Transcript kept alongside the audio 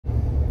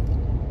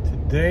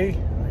Today,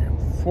 I am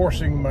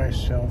forcing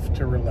myself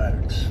to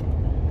relax.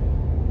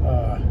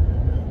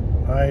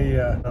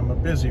 I'm a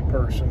busy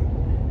person,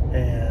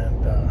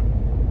 and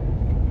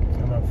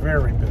I'm a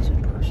very busy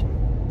person,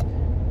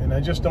 and I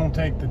just don't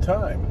take the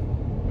time.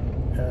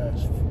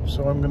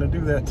 So I'm going to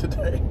do that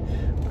today.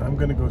 I'm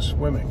going to go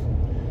swimming.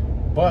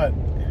 But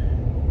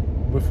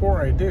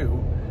before I do,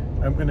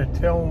 I'm going to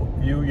tell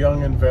you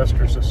young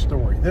investors a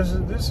story. This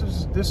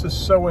is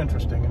so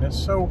interesting, and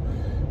it's so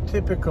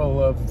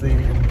typical of the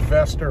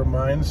investor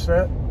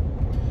mindset.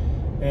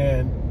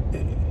 And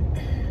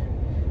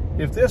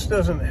if this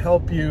doesn't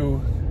help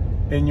you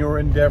in your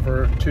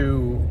endeavor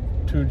to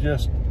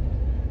just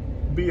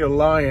be a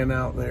lion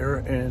out there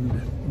and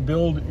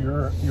build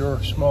your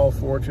small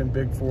fortune,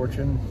 big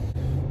fortune,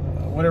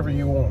 whatever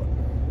you want,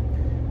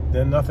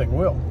 then nothing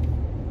will.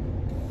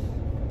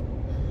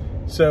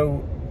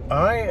 So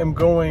I am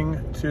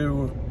going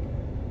to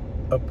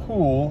a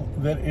pool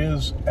that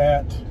is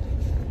at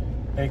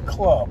a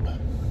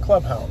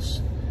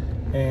clubhouse,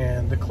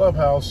 and the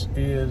clubhouse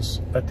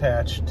is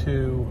attached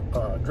to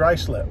dry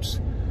slips.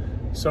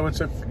 So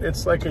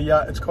it's like a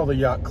yacht. It's called a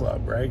yacht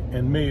club, right?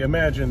 And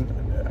imagine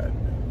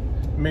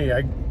me.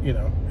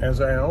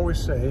 As I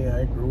always say,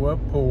 I grew up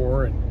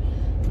poor and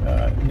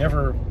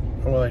never.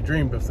 Well, I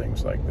dreamed of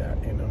things like that,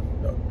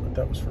 but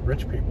that was for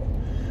rich people.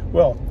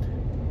 Well,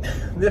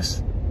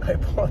 I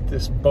bought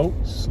this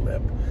boat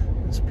slip,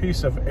 this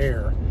piece of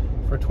air,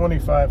 for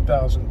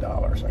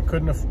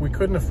 $25,000. We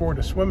couldn't afford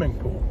a swimming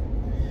pool,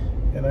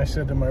 and I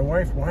said to my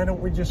wife, "Why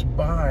don't we just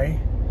buy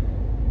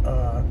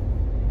a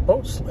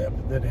boat slip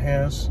that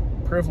has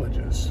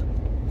privileges,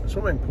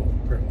 swimming pool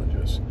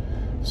privileges?"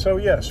 So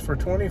yes, for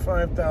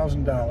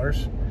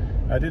 $25,000,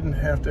 I didn't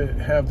have to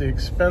have the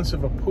expense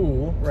of a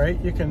pool, right?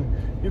 You can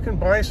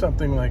buy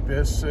something like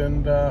this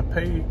and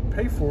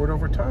pay for it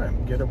over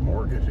time. Get a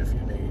mortgage if you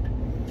need.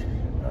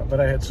 But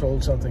I had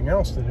sold something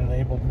else that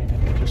enabled me to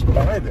just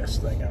buy this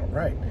thing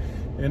outright.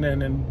 And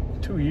then in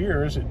 2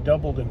 years, it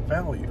doubled in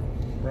value,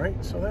 right?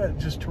 So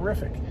that's just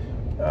terrific.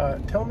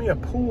 Tell me a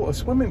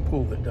swimming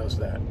pool that does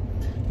that.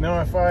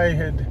 Now, if I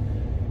had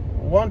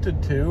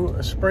wanted to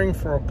spring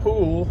for a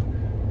pool,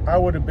 I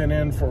would have been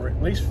in for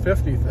at least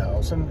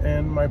 $50,000,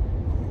 and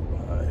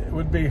it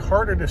would be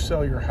harder to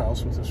sell your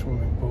house with a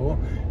swimming pool.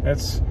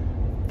 That's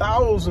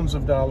thousands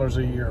of dollars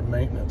a year of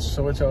maintenance.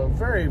 So it's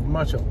very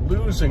much a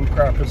losing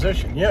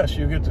proposition. Yes,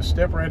 you get to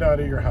step right out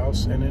of your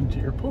house and into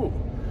your pool,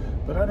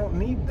 but I don't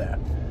need that.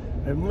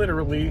 I'm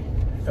literally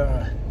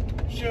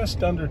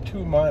just under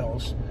 2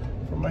 miles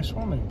from my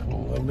swimming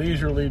pool, a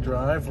leisurely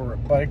drive or a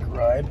bike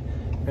ride,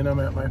 and I'm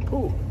at my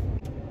pool.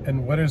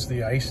 And what is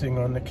the icing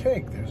on the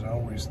cake? There's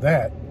always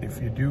that if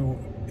you do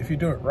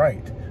it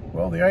right.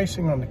 Well, the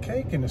icing on the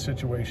cake in a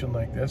situation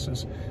like this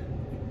is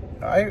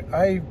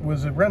I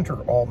was a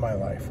renter all my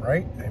life,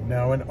 right? I'm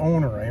now an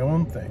owner. I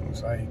own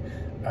things. I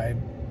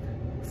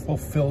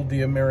fulfilled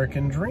the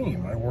American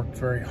dream. I worked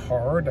very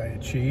hard. I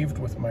achieved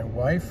with my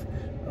wife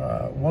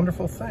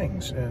wonderful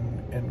things,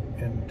 and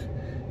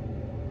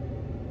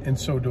in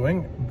so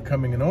doing,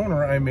 becoming an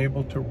owner, I'm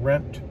able to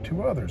rent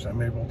to others.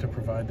 I'm able to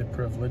provide the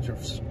privilege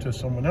to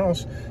someone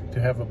else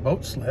to have a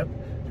boat slip,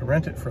 to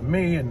rent it from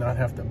me and not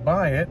have to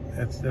buy it.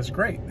 That's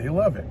great. They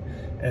love it.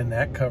 And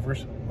that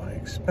covers my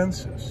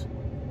expenses.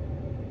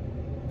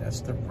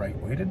 That's the right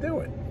way to do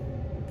it.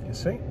 You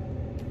see?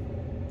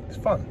 It's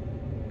fun.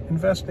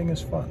 Investing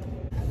is fun.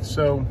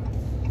 So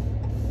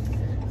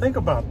think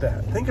about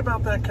that. Think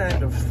about that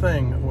kind of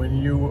thing when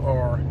you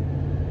are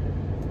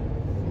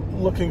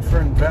looking for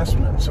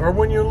investments, or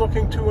when you're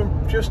looking to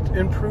just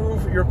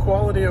improve your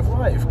quality of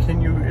life.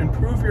 Can you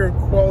improve your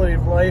quality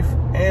of life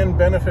and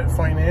benefit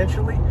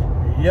financially?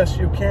 Yes,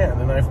 you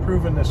can, and I've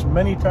proven this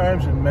many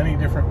times in many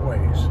different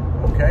ways.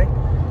 Okay,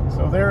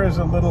 so there is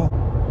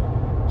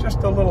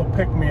just a little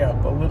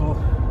pick-me-up, a little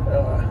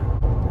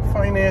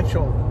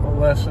financial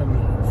lesson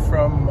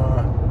from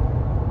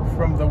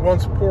the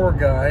once poor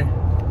guy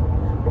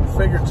who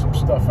figured some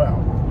stuff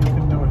out. You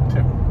can do it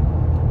too.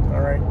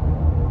 All right.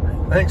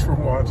 Thanks for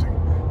watching.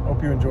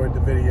 Hope you enjoyed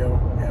the video.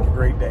 Have a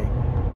great day.